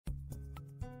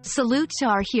Salute to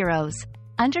our heroes,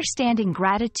 understanding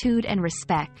gratitude and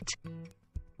respect.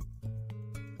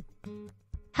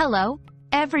 Hello,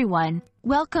 everyone.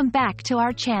 Welcome back to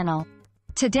our channel.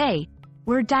 Today,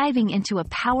 we're diving into a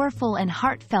powerful and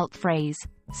heartfelt phrase,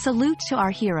 salute to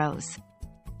our heroes.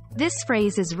 This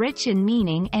phrase is rich in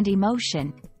meaning and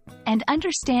emotion, and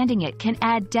understanding it can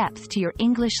add depth to your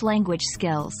English language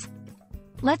skills.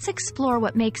 Let's explore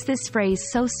what makes this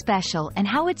phrase so special and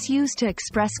how it's used to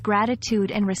express gratitude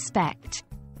and respect.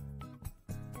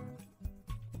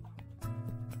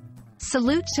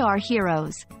 Salute to our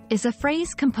heroes is a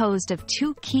phrase composed of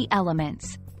two key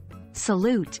elements: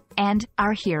 salute and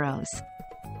our heroes.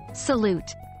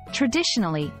 Salute.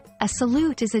 Traditionally, a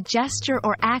salute is a gesture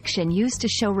or action used to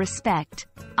show respect,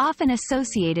 often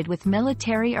associated with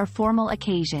military or formal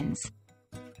occasions.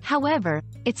 However,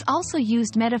 it's also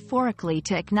used metaphorically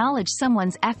to acknowledge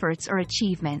someone's efforts or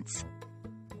achievements.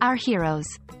 Our heroes.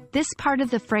 This part of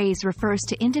the phrase refers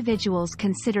to individuals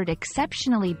considered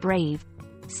exceptionally brave,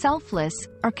 selfless,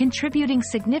 or contributing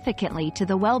significantly to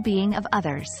the well-being of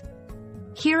others.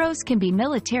 Heroes can be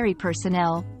military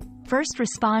personnel, first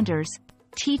responders,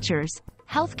 teachers,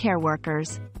 healthcare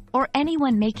workers, or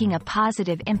anyone making a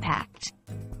positive impact.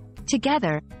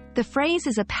 Together, the phrase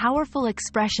is a powerful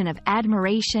expression of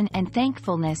admiration and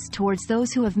thankfulness towards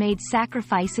those who have made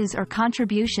sacrifices or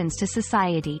contributions to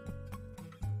society.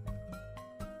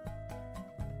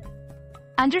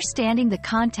 Understanding the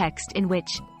context in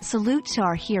which "salute to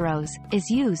our heroes" is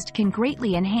used can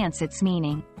greatly enhance its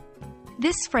meaning.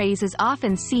 This phrase is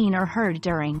often seen or heard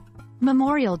during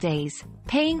Memorial Days,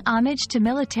 paying homage to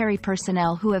military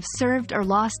personnel who have served or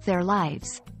lost their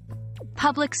lives.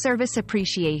 Public service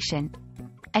appreciation,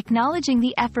 acknowledging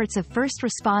the efforts of first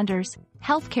responders,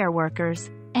 healthcare workers,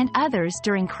 and others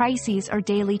during crises or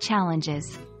daily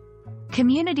challenges.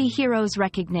 Community heroes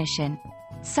recognition,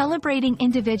 celebrating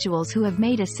individuals who have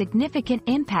made a significant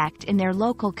impact in their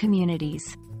local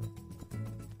communities.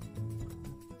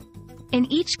 In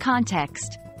each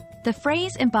context, the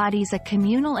phrase embodies a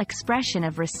communal expression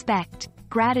of respect,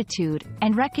 gratitude,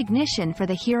 and recognition for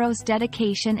the hero's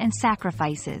dedication and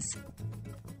sacrifices.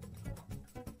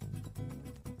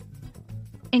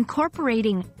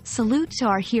 Incorporating "salute to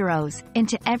our heroes"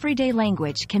 into everyday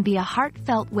language can be a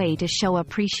heartfelt way to show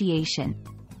appreciation.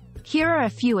 Here are a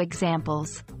few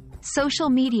examples. Social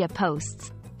media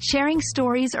posts, sharing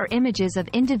stories or images of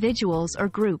individuals or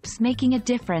groups making a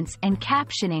difference and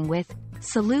captioning with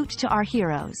 "salute to our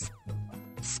heroes."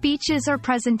 Speeches or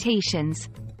presentations.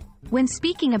 When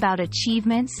speaking about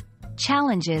achievements,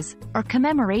 challenges, or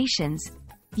commemorations,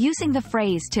 using the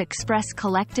phrase to express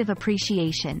collective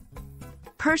appreciation.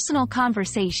 Personal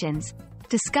conversations,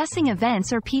 discussing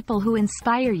events or people who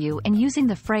inspire you and using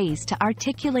the phrase to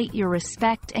articulate your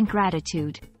respect and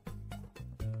gratitude.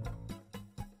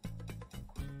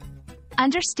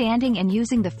 Understanding and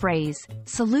using the phrase,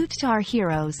 "salute to our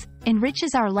heroes,"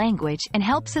 enriches our language and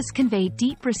helps us convey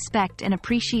deep respect and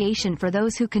appreciation for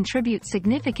those who contribute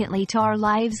significantly to our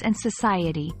lives and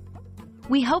society.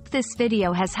 We hope this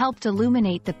video has helped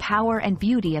illuminate the power and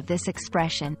beauty of this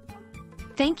expression.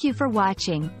 Thank you for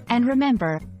watching, and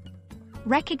remember,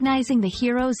 recognizing the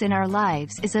heroes in our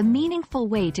lives is a meaningful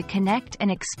way to connect and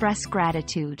express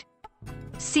gratitude.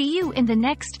 See you in the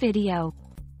next video.